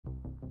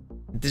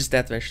This is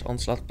Deathwish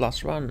Onslaught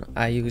 +1.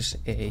 I use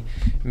a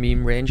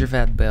meme ranger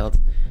vet build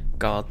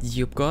called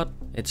Dupe.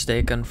 It's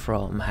taken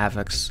from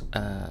Havoc's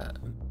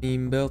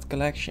meme build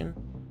collection.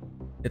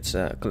 It's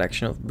a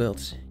collection of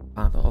builds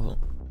found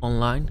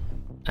online.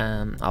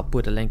 I'll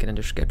put a link in the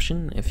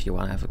description if you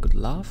want to have a good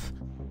laugh.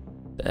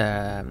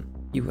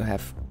 You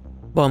have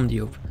Bomb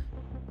Dupe,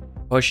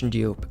 Potion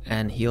Dupe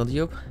and Heal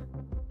Dupe,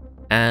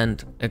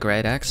 and a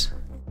Great Axe.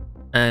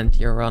 And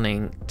you're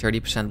running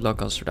 30% block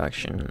cost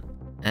reduction,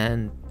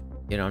 and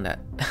you know that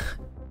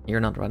you're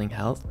not running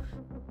health.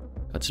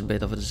 It's a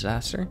bit of a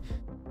disaster.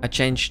 I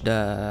changed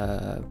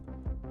the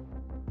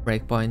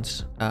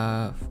breakpoints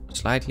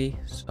slightly,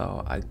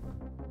 so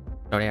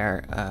they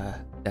are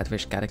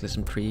Deathwish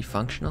Cataclysm 3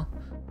 functional.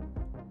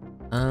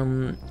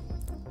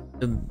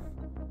 The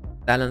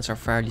balance are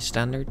fairly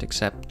standard,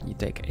 except you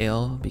take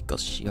ale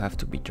because you have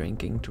to be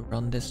drinking to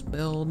run this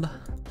build.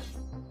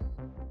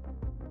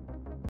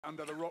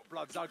 Under the rock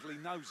blood's ugly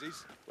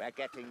noses. We're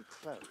getting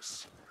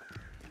close.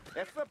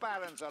 If the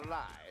Baron's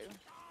alive,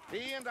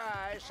 he and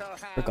I shall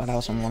have... Forgot I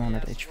was on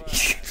 100 HP.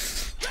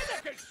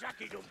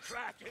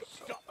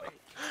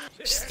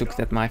 Just looked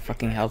at my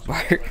fucking health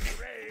bar.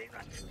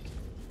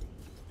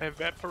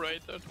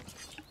 Evaporated.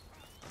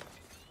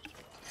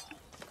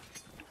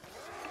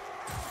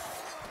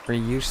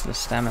 Reuse the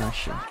stamina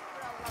shit.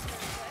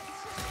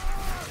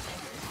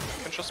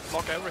 You can just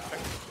block everything.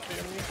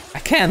 I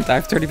can't, I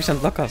have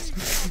 30% block cost.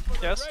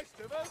 Yes,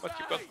 but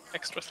you've got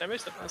extra stamina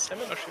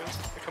shields.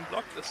 You can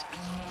block this.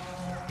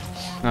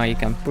 No, you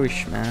can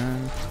push,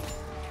 man.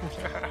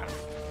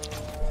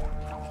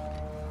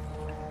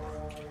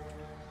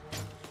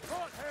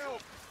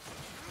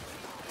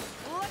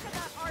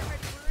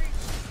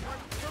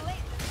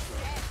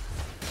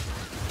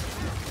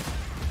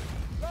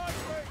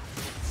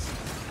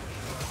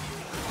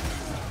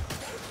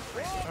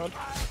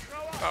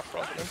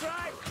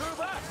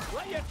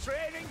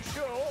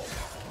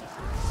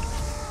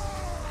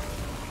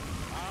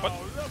 What?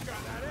 Look at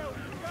that elf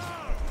go!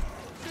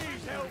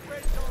 These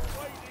hellbents are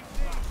waiting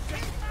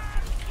these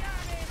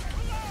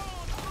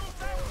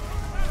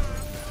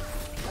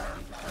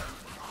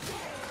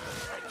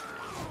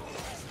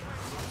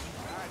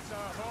That's a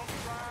hot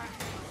rat!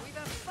 We've a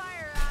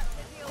fire out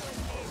to deal with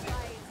these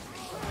guys.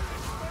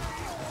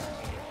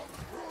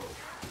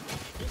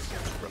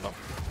 Run up.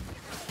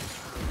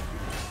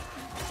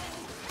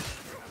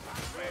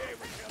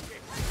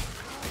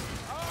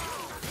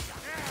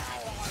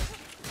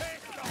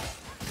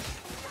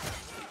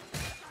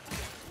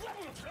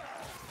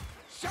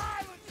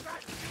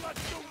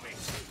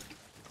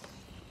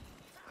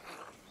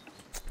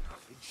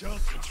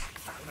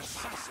 An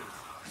assassin!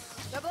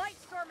 The blight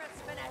storm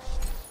is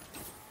finished.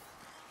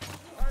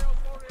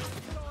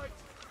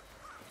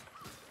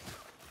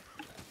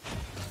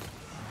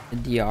 The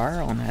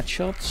DR on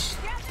headshots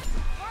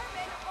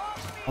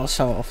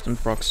also often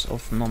procs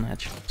of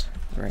non-headshots.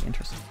 Very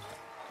interesting.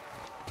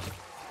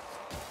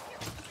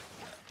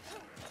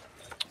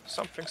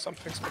 Something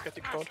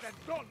spaghetti code.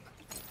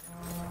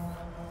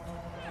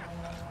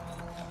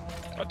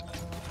 What?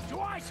 Do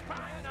I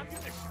spy an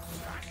ammunition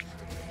stash?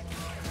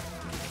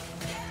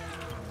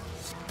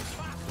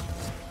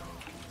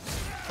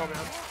 Oh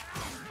man.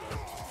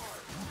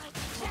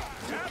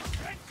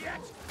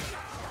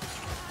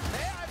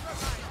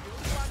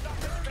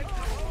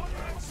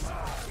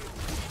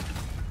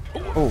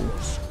 Oh.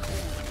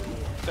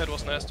 That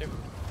was nasty.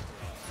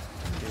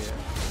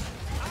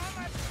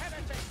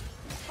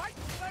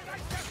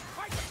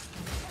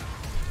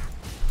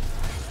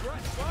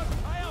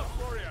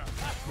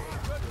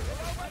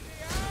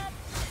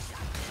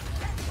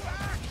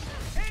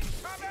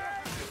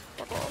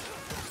 Fuck off.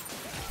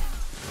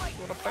 Don't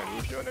wanna play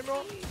with you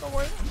anymore. Go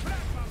away.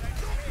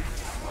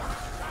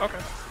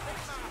 Okay.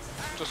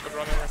 Just got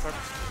running real quick.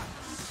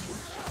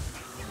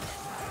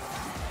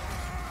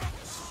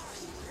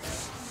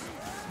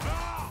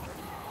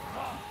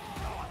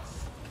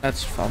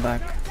 Let's fall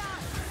back.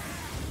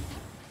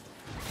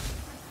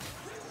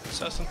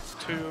 Assassin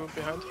 2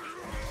 behind.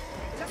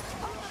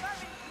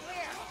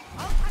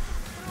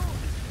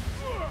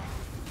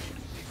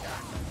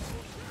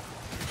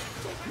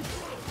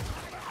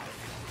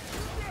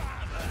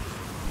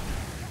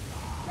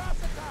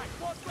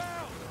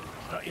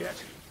 Not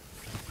yet.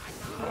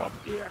 Not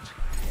yet.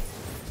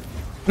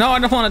 No, I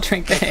don't want to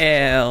drink the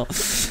ale.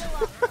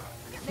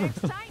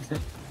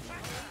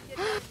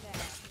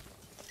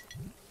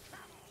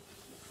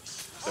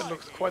 That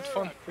looked quite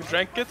fun. You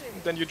drank it,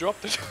 then you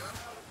dropped it.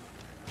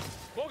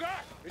 Bugger!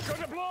 It's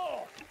gonna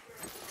blow!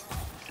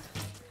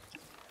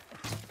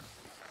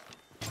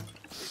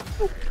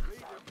 Can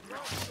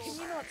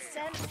you not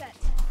sense it?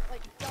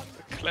 Like done.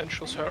 The clench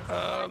was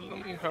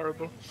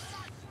horrible.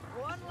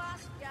 One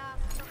last gas.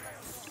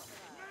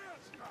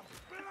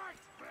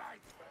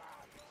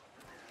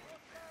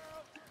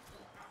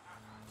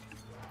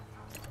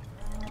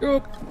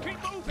 Oop.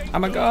 Oh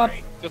my god.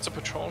 That's a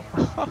patrol.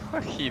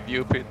 He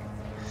viewed it.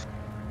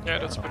 Yeah,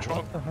 that's a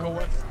patrol. Go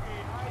away.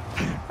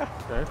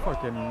 Okay,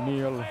 fucking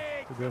kneel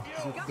to the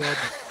god.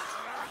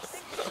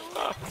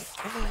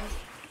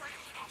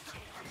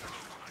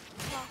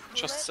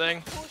 Just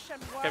saying.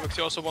 Havoc,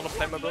 you also want to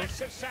play my build, Less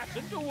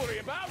assassin to worry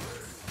about.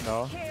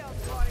 No. Chaos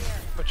warrior.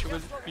 but you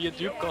will be a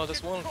dupe god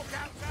as well.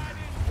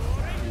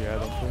 Yeah, I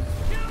don't think.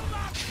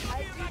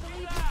 I do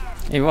believe you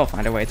can. You will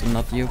find a way to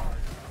not you.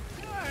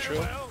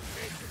 True.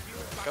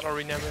 Gotta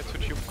rename it to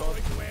dupe god.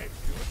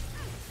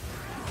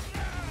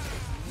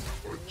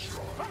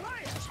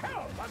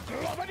 Help, I'm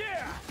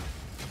Globadier!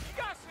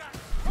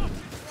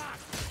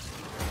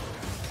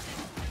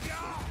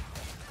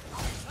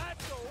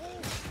 That's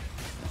all.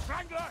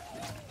 Strangler!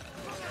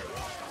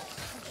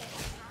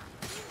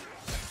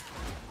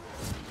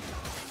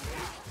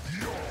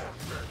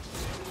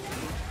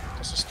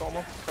 There's a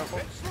stormer, careful.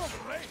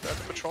 Spare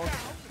the patrol.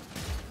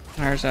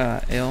 There's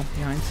a ill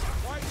behind.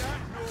 Wait that,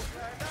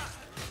 Northlander!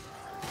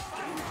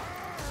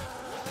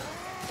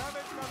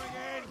 Damage coming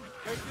in!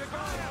 Keep your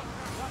guard up!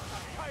 That's a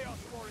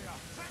Chaos Warrior!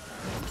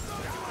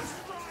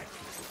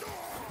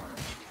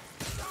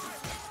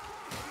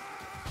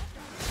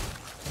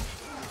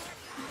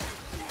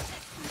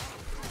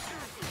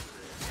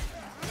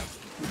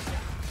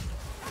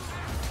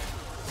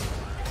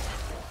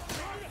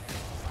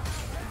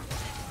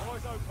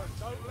 Eyes open,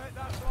 don't let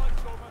that blind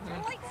stormer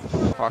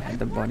Fuck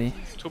the body.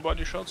 2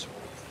 body shots.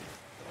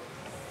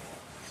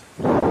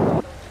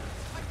 Oh,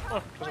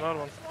 there's another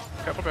one.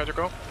 Careful where you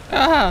go.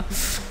 Ah!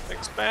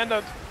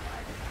 Expanded!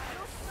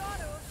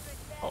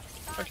 Oh,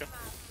 thank you.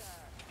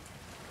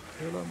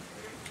 Kill him.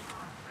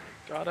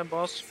 Got him,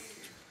 boss.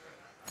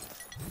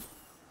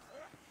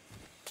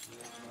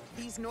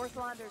 These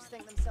Northlanders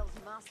think themselves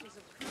masters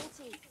of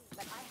cruelty,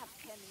 but I have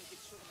pending to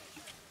show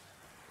them.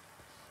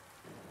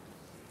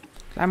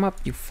 Climb up,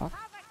 you fuck.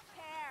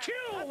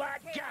 Kill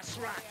that gas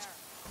rat!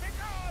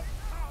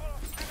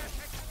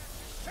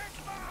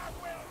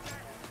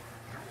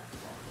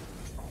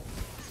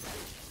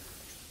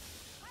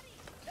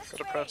 Got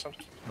a present.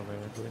 No, we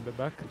go in the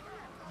back.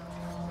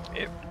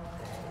 Yep.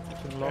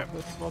 Can lock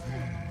that spot.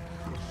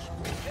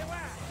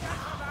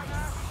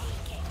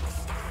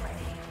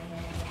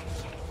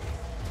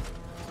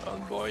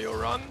 Run, boy, you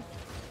run.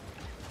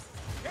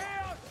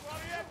 Chaos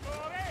Warrior,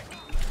 glory!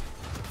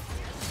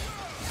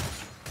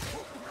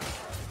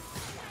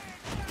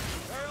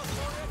 Chaos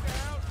Warrior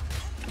down!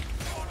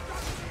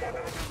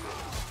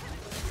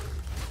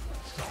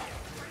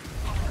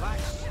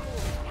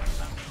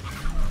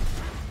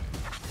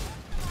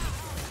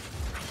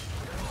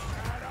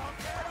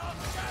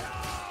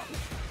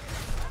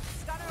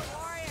 Stunner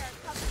warrior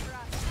comes for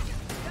us.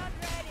 Gun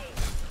ready.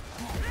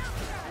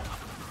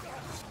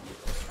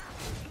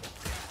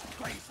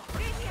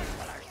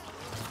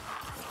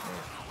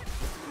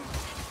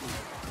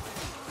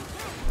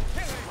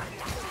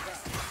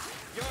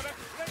 You're the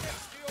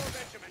credits to your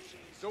regiment.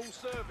 It's all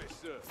service,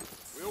 sir.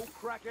 We all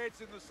crack heads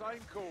in the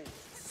same cause.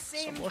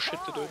 Same more shit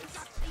to do. cause.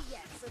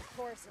 Yes, of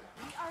course.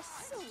 We are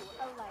so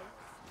alike.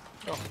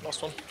 Oh,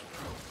 last one.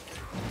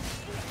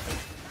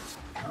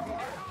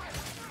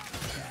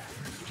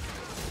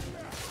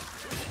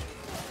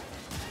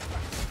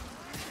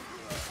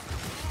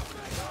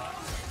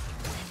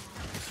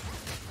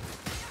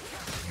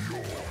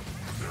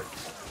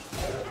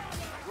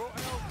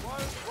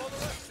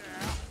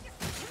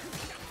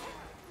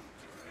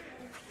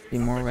 Be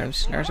more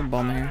waves. There's a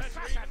bomb here.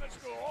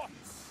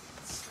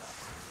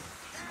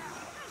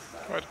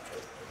 Right.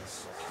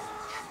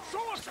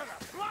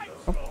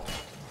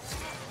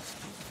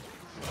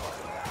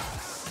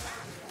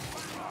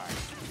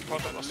 Oh,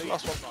 that was the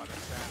last one.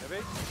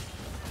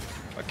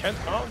 I can't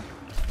count.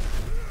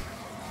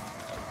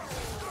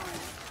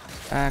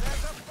 Back.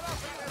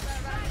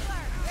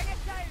 Bring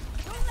it down.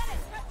 Don't let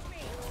it touch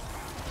me.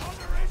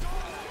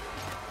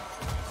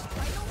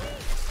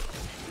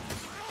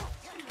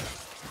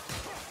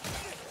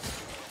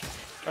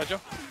 Right,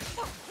 Joe.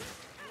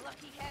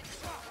 Lucky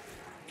headshot.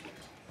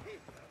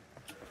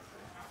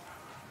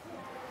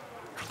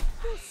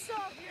 Who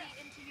saw me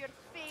into your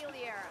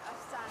failure,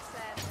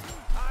 assassin?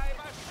 I'm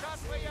a shot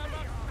for your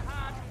rotten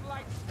hard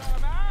blight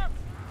stormer!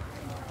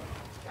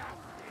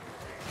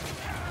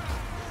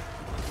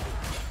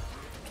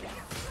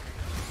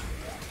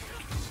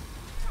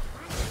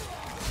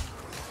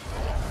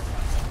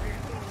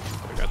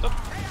 You got that?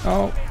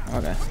 Oh,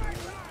 okay.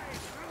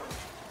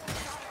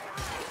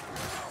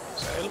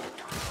 Sail.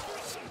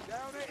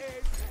 Down it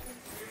is!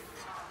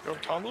 You're on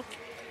tunnel.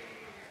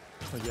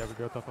 Oh yeah, we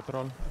got a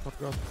patrol. I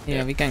forgot.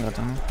 Yeah, we can go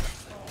down.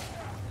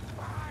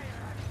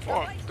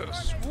 Oh,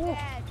 that's woo,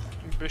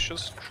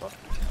 ambitious shot.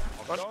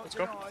 Right, let's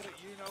go. Deny that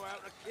you know how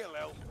to kill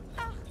elf.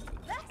 Ah,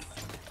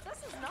 this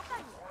is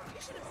nothing. You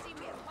should have seen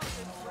me at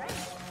Hunter's Break.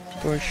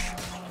 Push.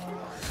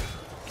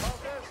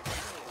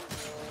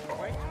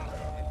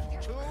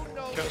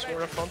 Chaos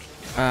Warrior front.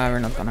 We're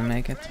not gonna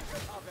make it.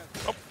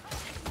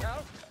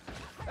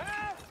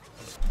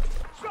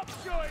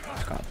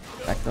 God,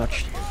 back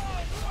dodged.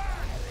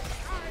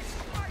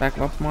 Back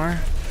up more.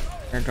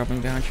 They're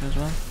dropping behind you as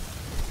well.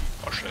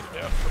 Oh shit,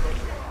 yeah, forgot.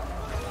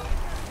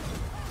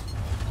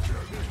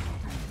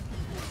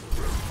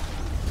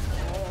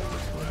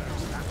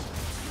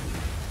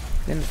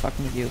 Didn't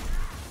fucking you.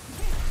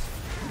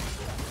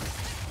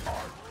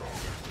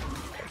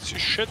 see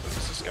shit, but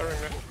this is scaring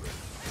me.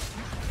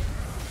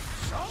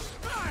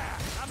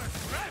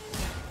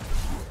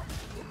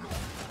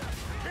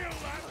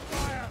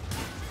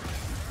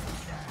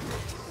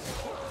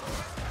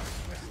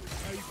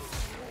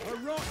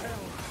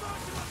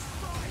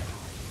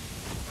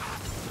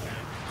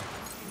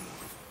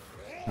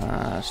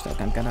 Still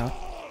can't get out.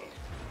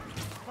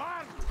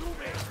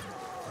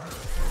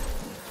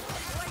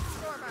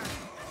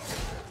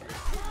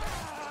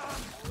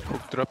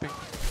 Hook dropping.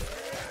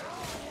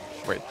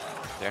 Wait.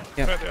 Yeah.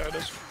 Yep. Yeah, there it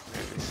is.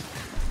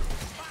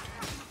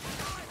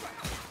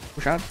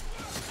 Push out.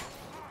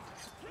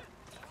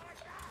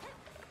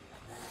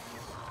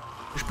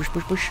 Push, push,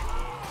 push, push. So,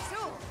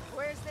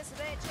 where's this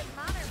wretched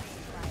manor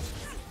being right?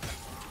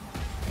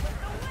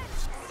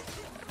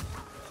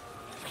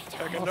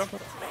 Tag in there.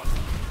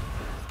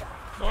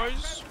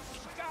 Nice.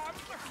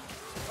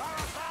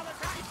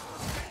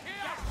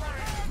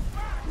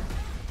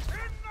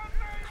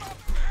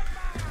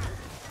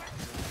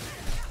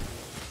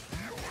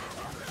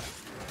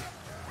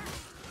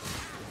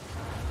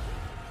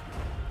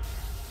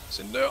 It's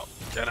in there.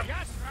 Get him.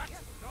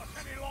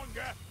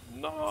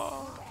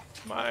 No.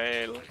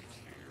 Smile.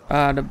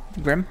 The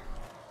Grim.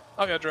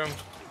 Oh yeah, drum.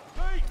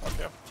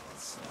 Okay.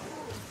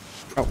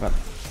 Oh god.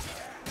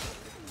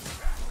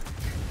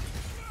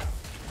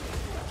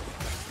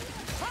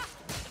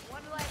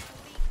 One less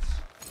leech.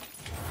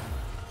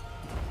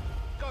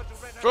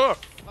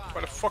 Fuck!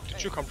 Where the fuck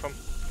did you come from?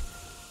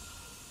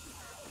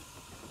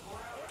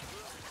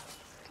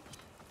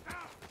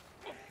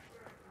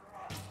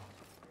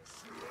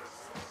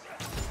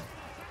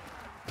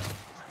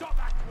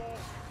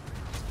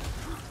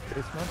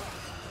 Basement.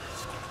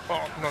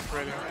 Oh, not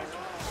ready.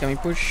 Can we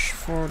push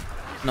for?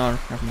 No,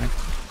 never mind.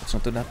 Let's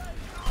not do that. Rockman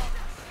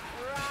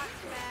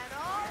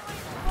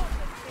always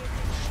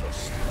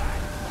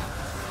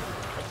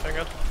Can't hang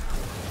it.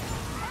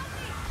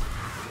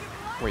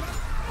 Wait.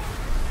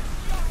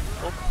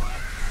 Oh.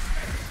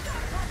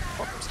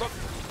 Fuck, I'm stuck.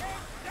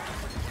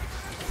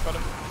 Got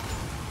him.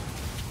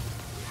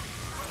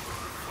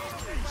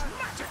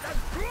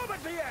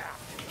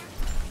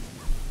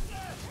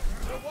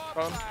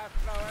 Got him.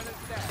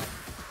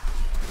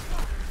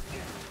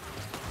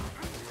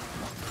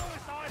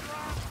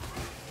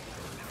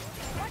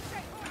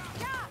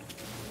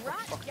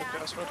 Fuck the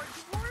password.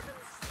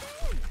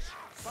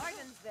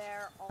 Biden's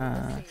there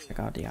all Check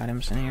out the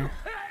items in here.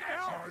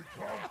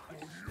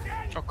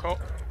 Oh, cool.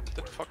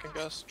 That fucking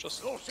gas just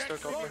still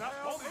got me.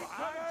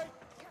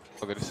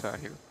 Oh, there is a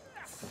heal.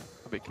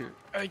 A big heal.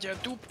 Yeah,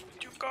 Dupe,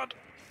 you got.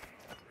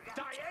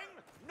 Dying?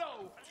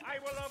 No, I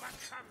will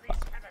overcome these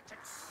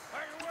heretics.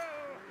 I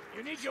will.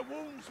 You need your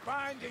wounds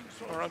binding,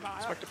 Alright,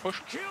 let's make the push.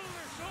 Kill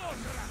the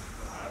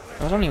sorcerer.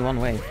 There was only one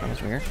wave. That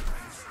was weird.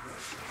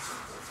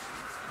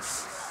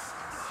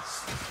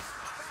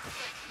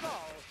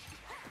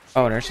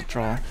 Oh, there's a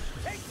troll. I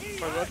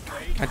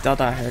thought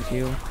I heard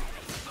you.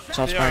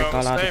 Saw Yeah, Spire I call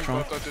was out the saying,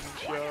 troll. but I didn't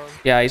hear.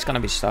 Yeah, he's gonna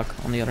be stuck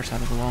on the other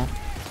side of the wall.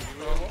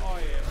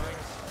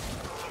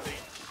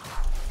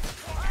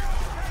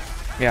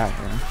 Yeah, I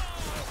hear him.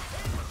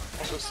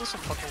 Also, is this a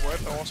fucking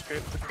wave? I almost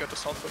didn't get the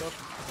sound for that.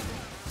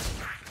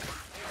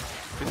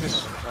 This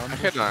is. I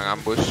heard an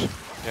ambush.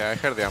 Yeah, I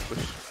heard the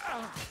ambush.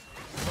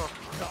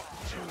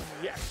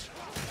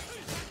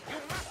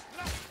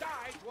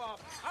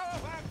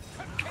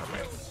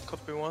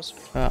 Could be worse.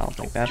 I'll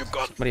take that.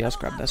 Somebody else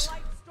grab this.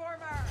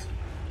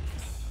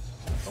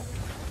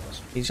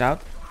 He's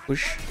out.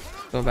 Push.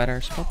 Go a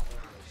better spot.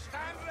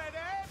 Stand ready.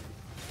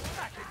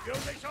 I can do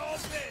this all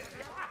day.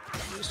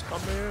 Just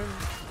come in.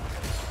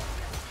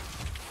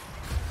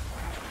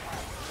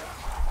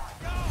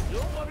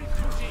 Don't worry,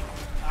 Tutti.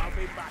 I'll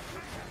be back.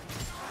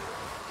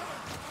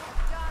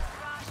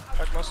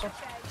 Packmaster.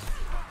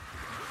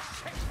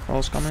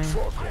 Troll's coming.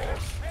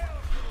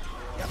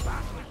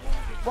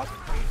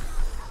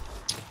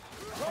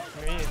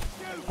 Me.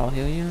 I'll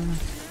heal you.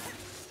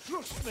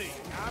 Trust me,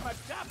 I'm a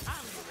dab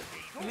hand with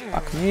these.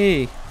 Fuck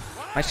me.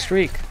 My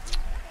streak.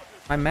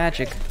 My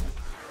magic.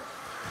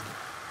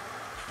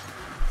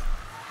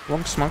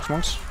 Monks, monks,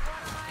 monks.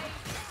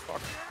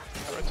 Fuck.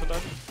 I ran to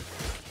that.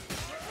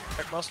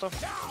 Packmaster.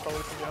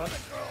 Probably from behind.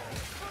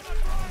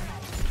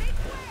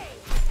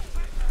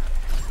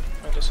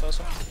 I just has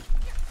him.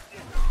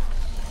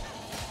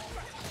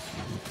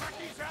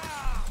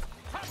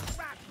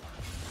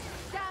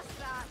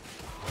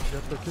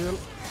 Get the kill.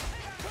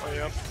 Oh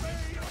yeah.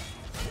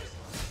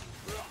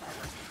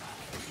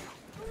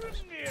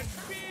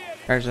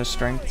 There's a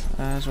strength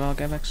as well,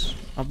 Gabex.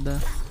 Up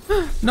the.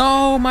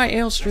 No, my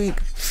ale streak.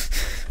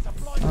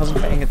 I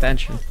wasn't paying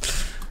attention.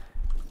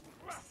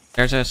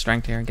 There's a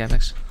strength here,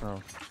 Gabex.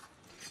 Oh.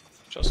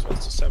 Just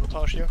wants to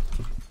sabotage you.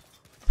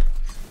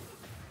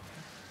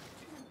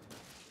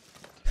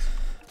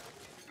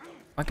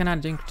 Why can I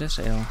drink this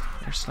ale?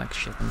 There's like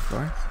shit on the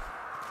floor.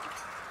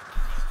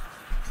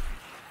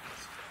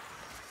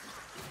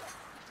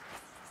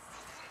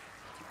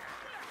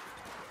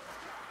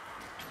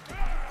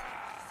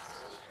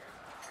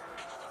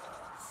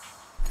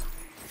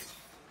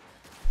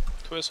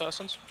 Two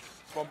assassins.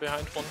 One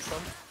behind, one in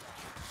front.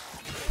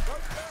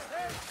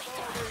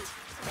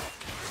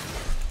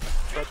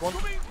 Red one.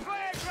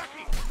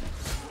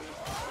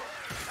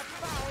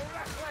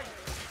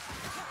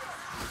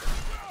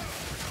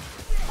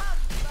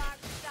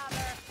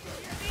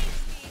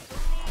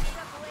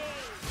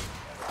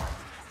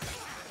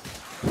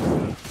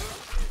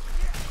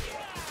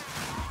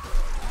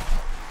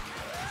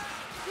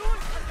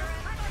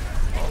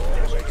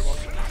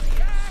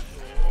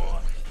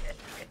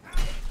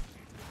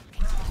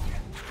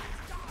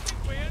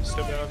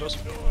 Still behind us.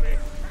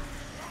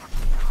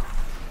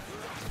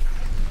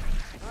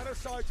 Out of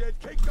sight, Ed.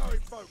 Keep going,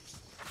 folks.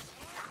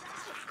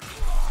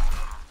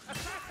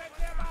 Assassin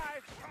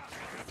nearby.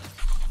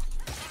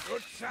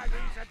 Good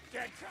saggy's a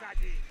dead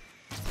saggy.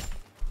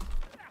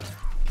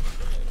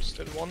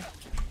 Still one.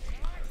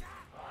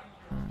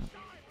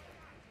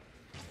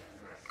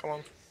 Come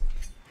on.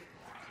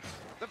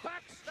 The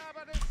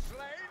backstabber is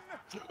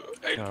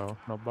slain.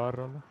 No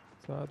barrel.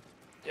 Sad.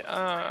 Yeah,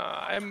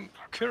 I'm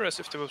curious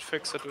if they will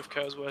fix it with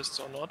Chaos Wastes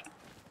or not.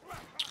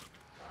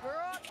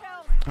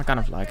 I kind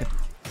of like it.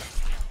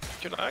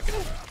 You like it?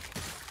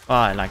 Well,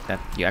 I like that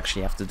you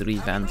actually have to do the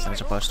event as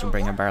opposed to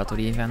bring a barrel to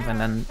the event and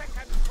then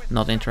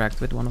not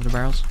interact with one of the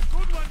barrels.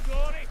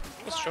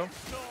 That's true.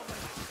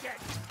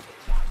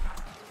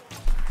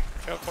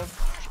 Careful.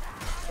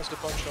 That's the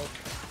punch out.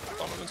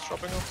 Dominant's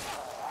dropping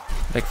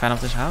off. Big fan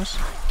of this house.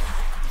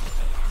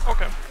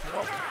 Okay.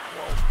 Whoa.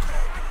 Whoa.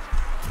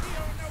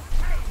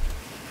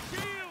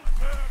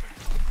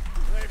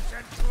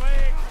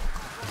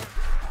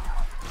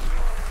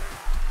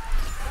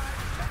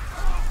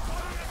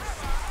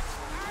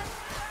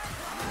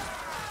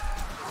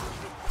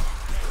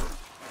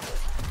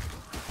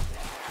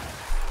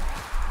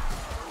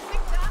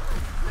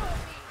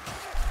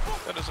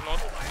 That is a lot.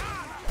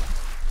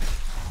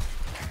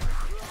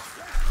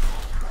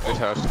 This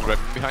house is right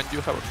behind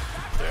you, Howard.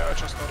 Yeah, I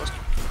just noticed.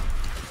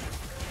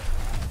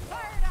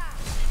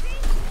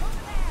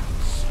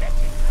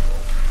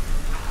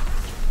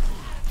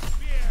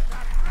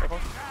 Careful.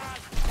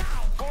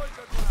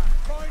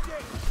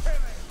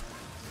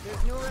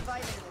 There's no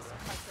reviving this.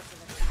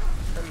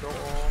 Hello.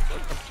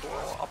 Welcome to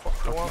our upper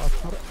floor.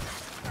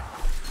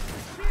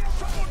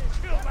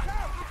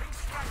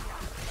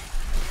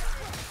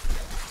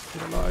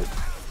 Still alive.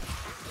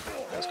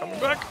 He's coming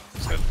back.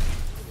 He's dead.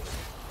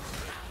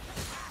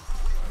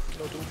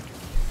 No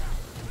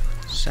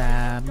Dupe.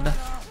 Sad.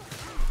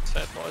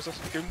 Sad noises.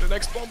 Give him the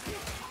next bomb. I'm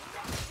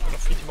gonna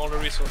feed him all the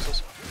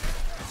resources.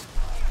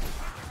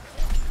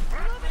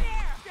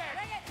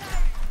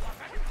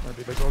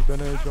 Maybe the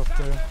golden age of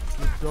the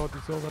Deep God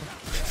is over.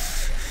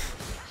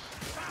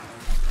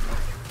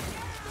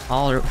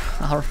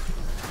 I'll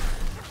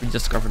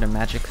rediscover the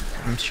magic,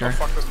 I'm sure. Oh,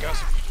 fuck this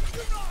gas.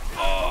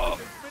 Oh,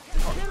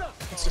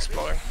 it's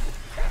exploding.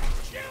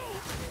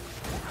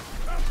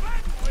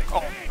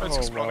 Oh, it's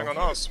exploding on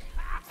us.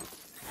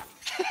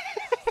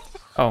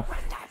 Oh.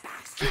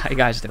 How you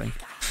guys doing?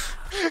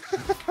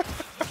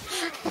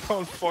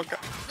 Oh, fuck.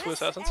 Two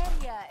assassins.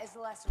 Area is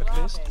less At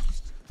least.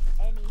 ravaged.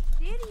 Any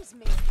theories,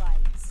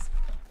 mateys?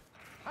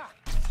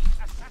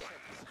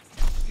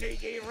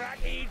 Sneaky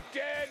ratty,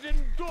 dead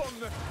and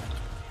done.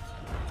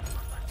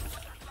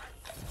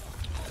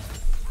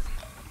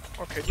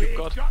 Okay, you've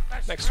got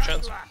next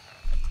chance.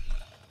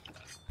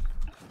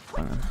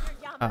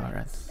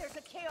 Alright, There's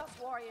a chaos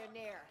warrior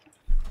near.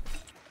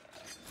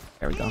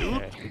 there we go.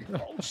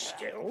 Hold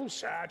still,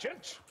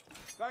 Sergeant.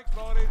 Thanks,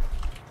 Marty.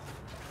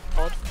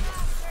 Odd.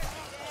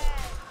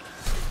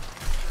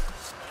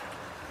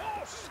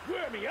 Oh,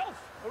 squirmy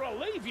elf, or I'll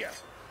leave you.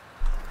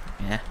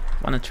 Yeah,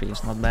 1 and 3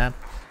 is not bad.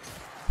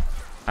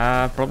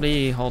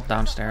 Probably hold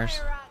downstairs.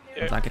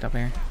 Yeah. I'd like it up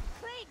here.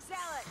 Plague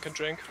zealot. You can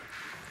drink.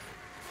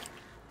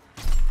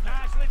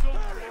 Nicely done.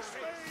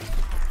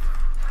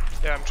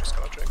 Yeah, I'm just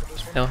gonna drink on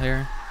this one. Still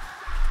here.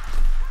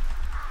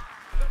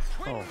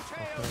 Oh, okay.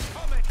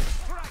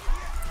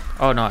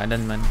 Oh no, I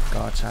didn't mean go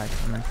outside.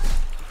 I meant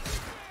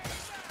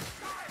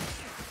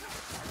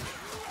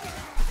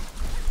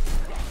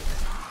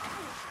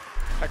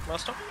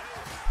Hackmaster.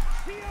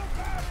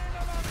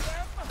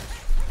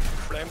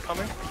 Flame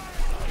coming.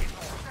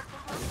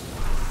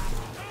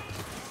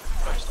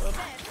 Flame's dead.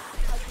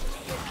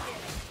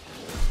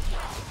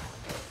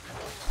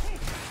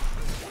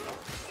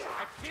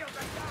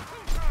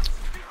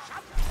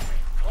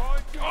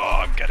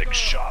 Oh, I'm getting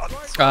shot.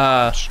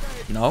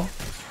 no.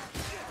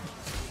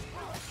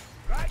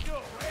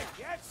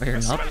 We're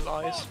not. Smell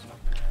lies.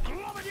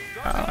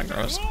 Ah,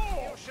 gross. You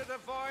should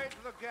avoid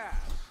the gas.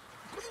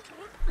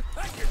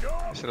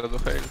 Is er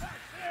nog heel?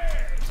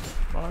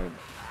 Mine.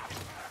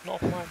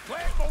 Not mine.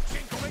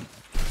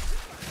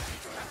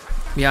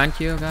 Behind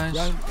you guys.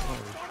 Behind. Oh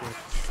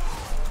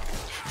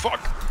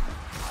Fuck.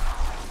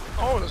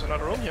 Oh, there's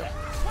another room here.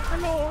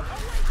 Hello.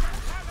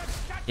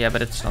 Yeah,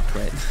 but it's not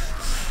great.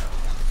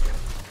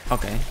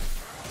 Okay. I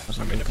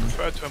Wasn't mean, I looking.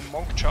 prefer to a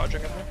monk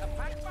charging at me.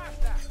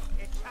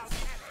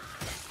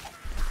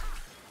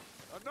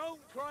 A known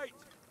crate.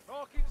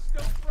 Talking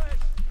still fresh.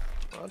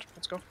 Right,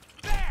 let's go.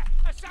 There!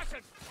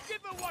 Assassin!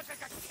 Give the water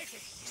a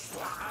kicking!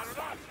 Out of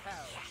that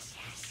hell!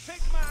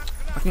 Sigma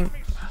Fucking.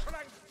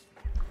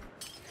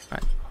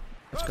 Alright,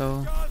 let's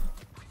go.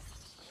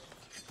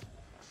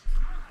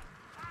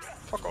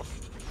 Fuck off.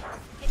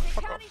 If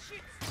you can't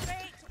shoot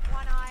straight,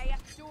 one eye,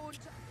 don't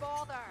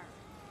bother.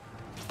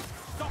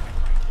 Stop it,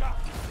 Ranger!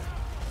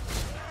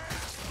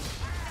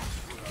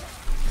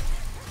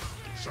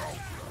 So.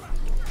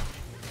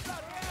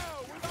 Bloody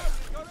hell, we've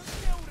only got to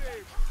kill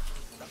him!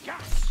 The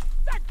gas!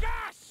 The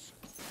gas!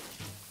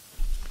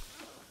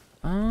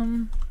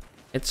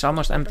 It's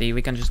almost empty.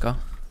 We can just go.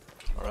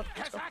 Alright,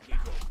 let's go.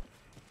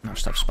 No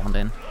stuff spawned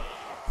in,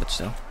 but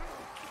still.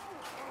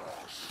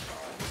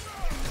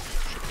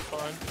 Should be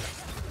fine.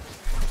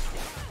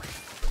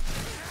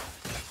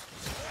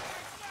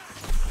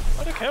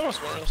 Where are the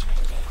chaos warriors?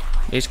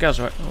 These guys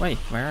are. Wait,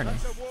 where are they?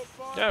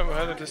 Yeah, we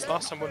had this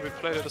last time when we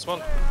played it as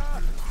well.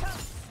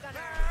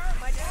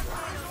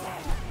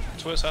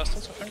 2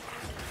 assassins, I think.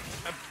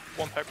 And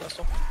 1 pack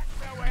blaster.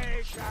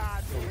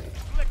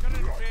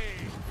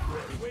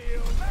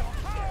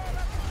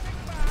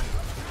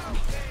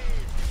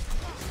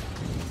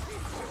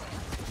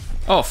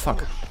 Oh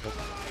fuck.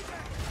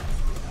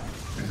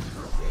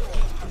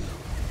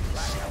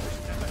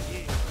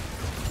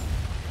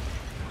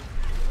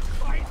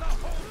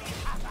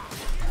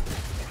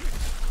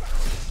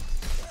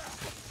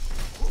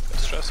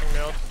 It's stressing me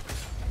out.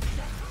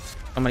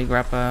 Somebody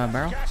grab a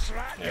barrel.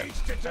 Yeah.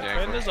 Yeah,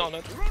 Wind is on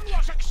it. Run,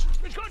 Wessex!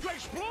 It's going to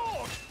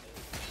explode!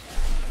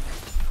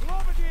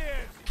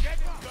 Grenadiers, get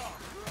it done!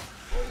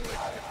 Bullets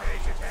to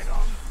finish his head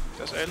on.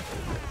 There's L.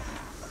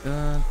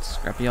 Good.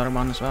 Grab the other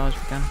one as well as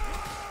we can.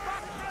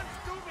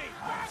 Backrun to me!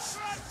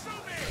 Backrun to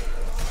me!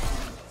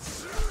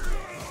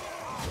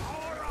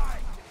 All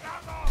right,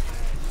 come on!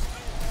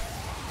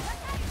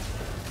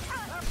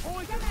 That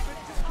poison's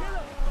been to kill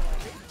him!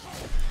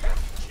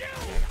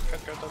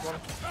 Can't get that one.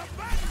 The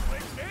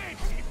battling made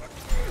even!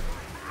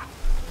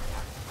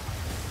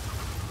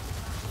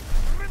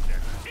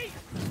 Grimden, eat!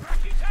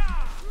 Rakita!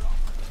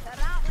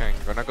 Okay,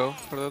 I'm gonna go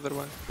for the other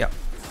one. Yep.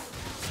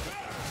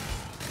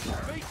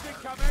 Beast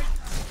incoming!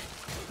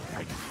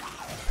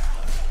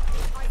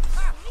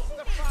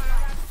 The fire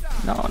has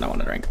done! No, I don't want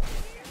to drink.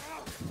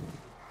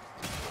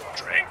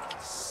 Drink!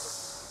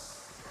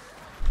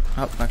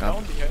 Oh, back Down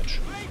up. the edge.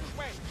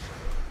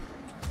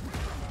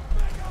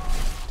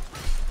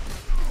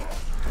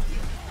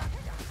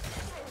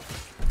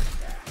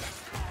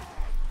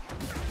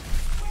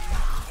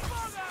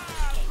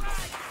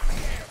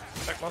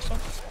 Pack master.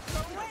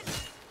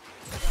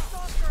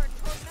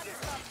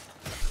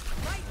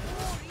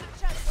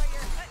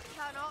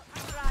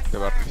 The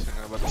bar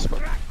listening about the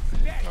spot.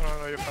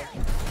 No, you're fine.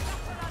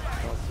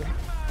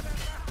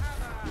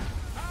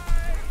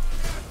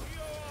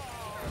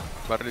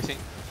 Bar listening.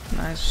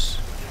 Nice.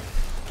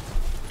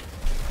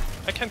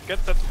 I can't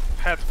get that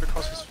head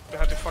because he's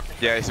behind the fucking.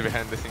 Yeah, he's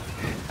behind the thing.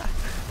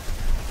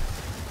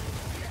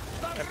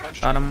 And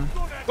punch. Got him.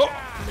 Oh!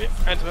 Me.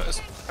 And is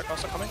pack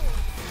master coming?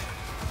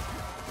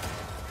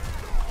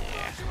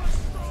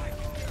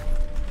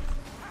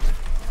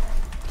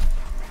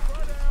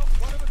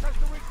 One of us has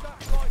to reach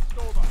that flight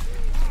stormer!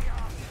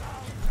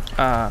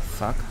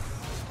 Fuck.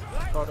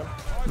 Got him.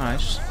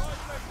 Nice.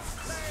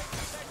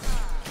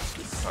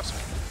 Nice.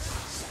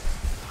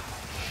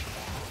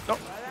 No,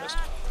 missed.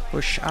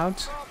 Push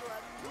out.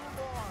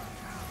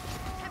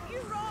 Have you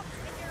rocks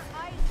in your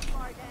eyes,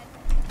 Morgan?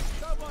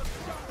 Someone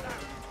shut that!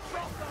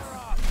 Drop their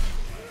ass!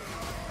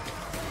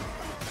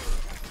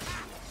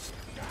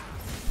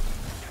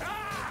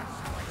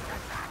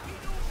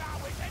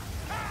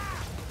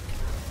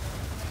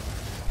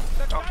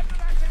 Oh,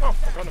 oh,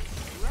 I got him.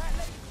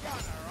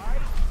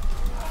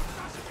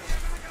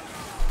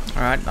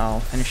 Alright, I'll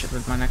finish it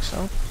with my next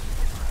ult.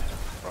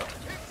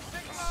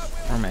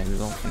 Or maybe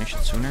we'll finish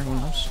it sooner, who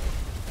knows?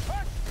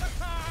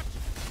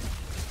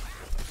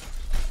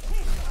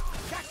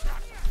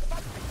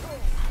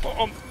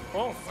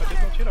 Oh, I did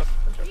not hear that.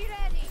 Thank you. Be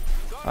ready.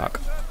 Fuck.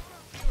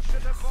 You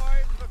should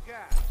avoid the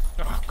gas.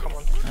 Oh, come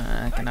on.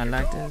 Can I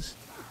like this?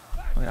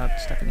 Without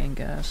stepping in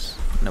gas?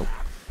 Nope.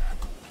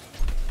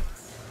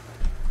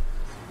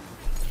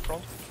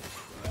 Front.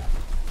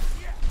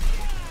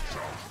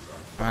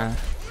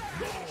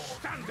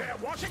 Stand there,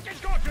 watch it,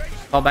 it's got drinks!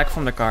 Fall back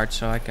from the cart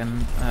so I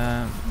can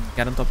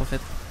get on top of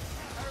it.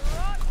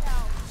 Rockell.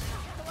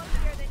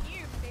 Clumsier than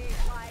you,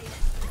 Mayfly.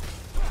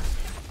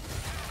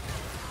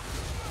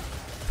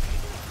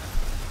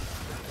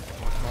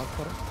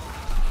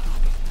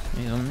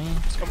 He's on me.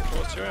 It's coming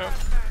towards you, yeah.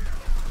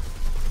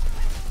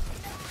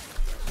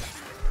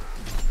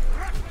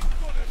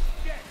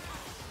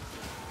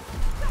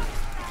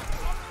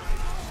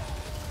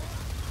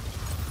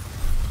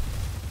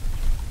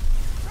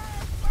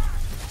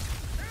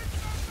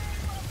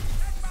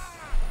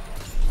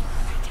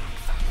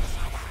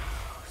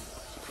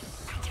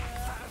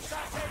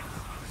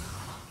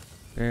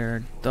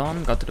 We're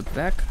done. Got to the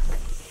back.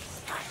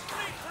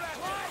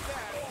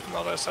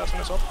 Another assassin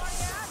is up.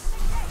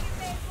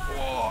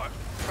 Whoa,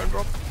 frame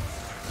drop.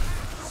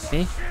 Me?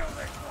 You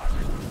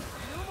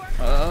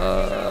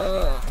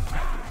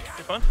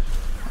fine?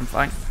 I'm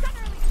fine.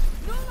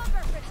 No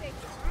longer pretty.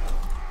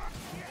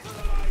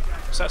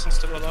 Assassin's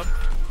still alive.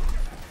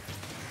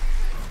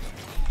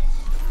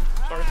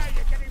 Sorry.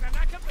 You're getting the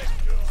knack of this,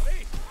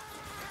 Geordie.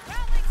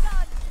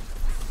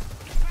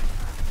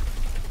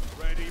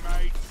 Ready,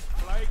 mate.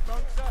 Plague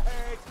monks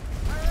ahead.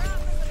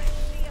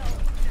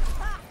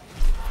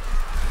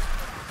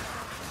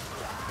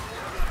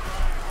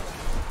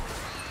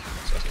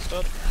 Assassin's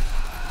dead.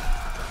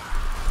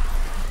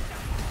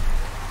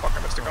 Fuck,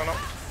 I missed the gun up.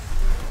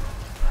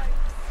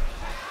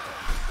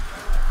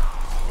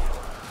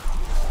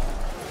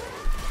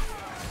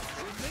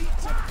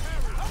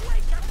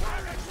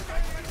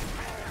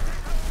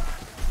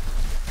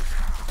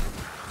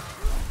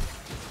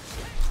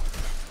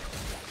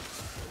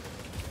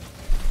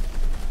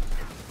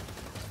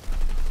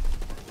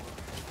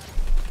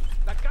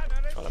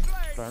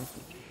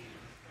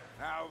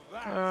 Now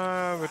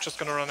that We're just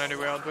gonna run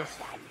anyway, aren't we?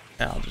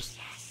 Yeah, I'll just...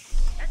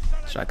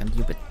 So I can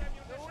dupe it.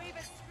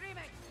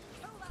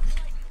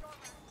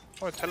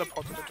 Oh, I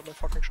teleported into my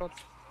fucking shot.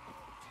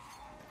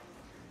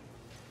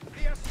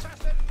 The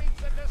assassin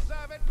meets a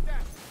deserving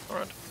death.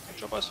 Alright, good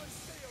job, boys.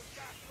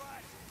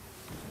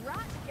 Rat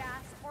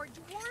gas or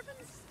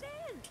dwarven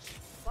stench.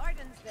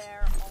 Barden's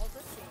there all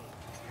the same.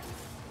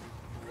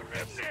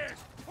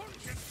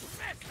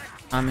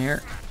 I'm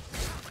here.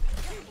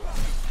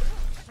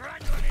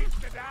 Strangler needs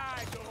to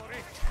die, Dory.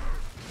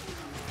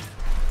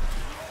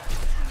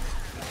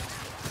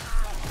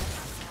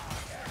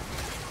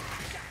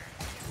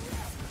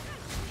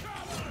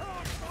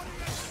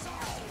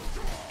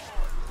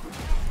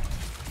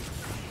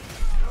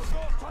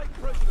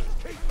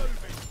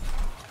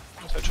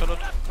 Let's headshot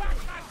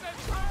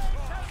it.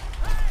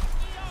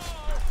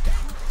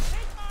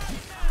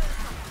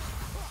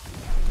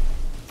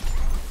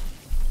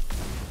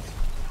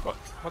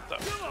 What the?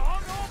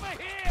 On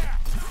over here.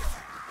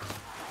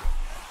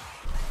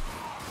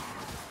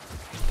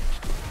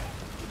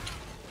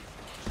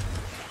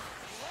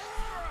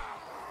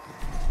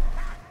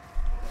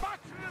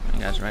 You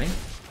guys ready?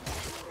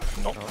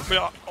 No, we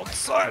are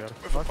outside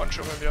with a bunch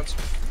of Indians.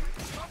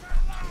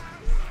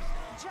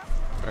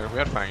 We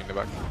are fine in the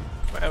back.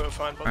 Yeah, we're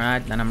fine, but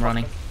Alright, then I'm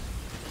running.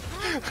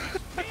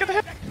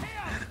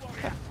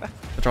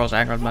 Patrol's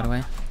aggroed, by the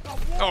way.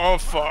 oh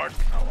fuck.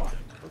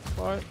 That's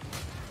fine.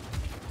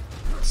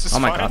 This is Oh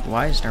my fine. god,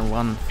 why is there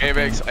one? Hey fucking-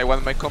 Vex, I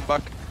want my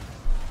comeback.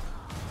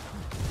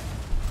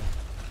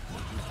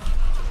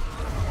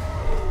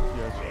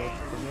 Yes,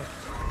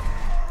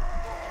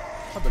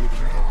 I believe in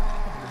you.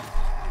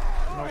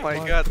 Oh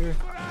my god.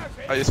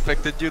 I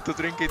expected you to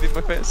drink it in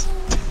my face.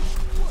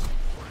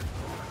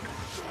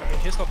 I mean,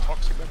 he's not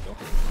toxic like though.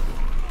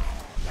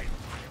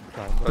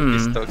 But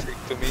he's toxic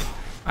to me.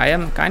 I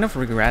am kind of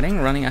regretting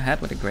running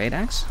ahead with a great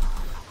axe,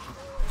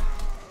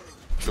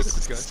 Look at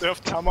this guy.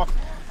 Served karma.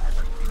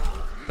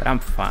 but I'm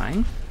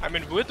fine. I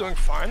mean, we're doing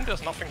fine,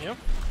 there's nothing here.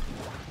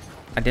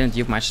 I didn't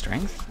use my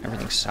strength.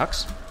 Everything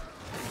sucks.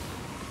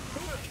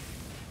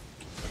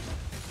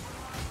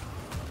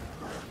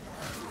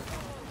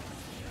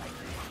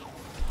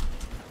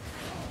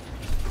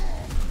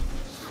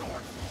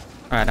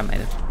 Alright, I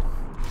made it.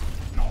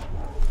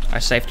 I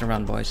saved the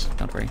run, boys.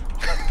 Don't worry.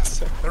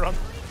 Save the run.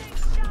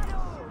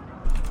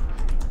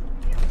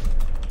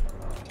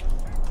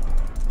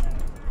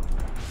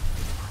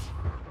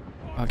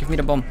 Oh, give me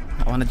the bomb.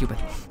 I wanna dupe it.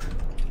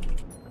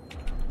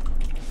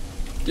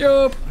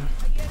 Dupe!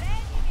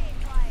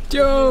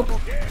 Dupe!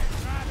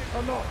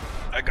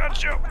 I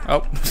got you!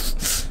 Oh.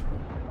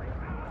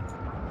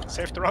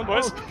 Save the run,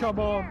 boys! Oh, come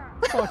on.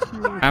 Fuck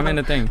you. I'm in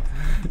the thing.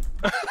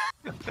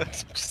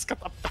 Just got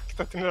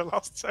abducted in the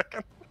last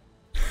second.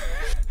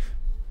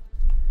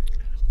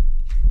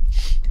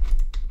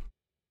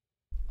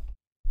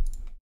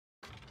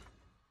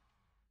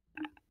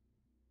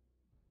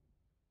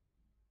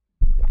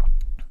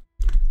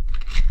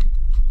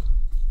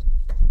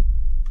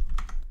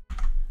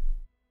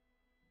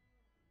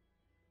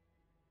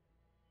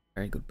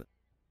 Very good.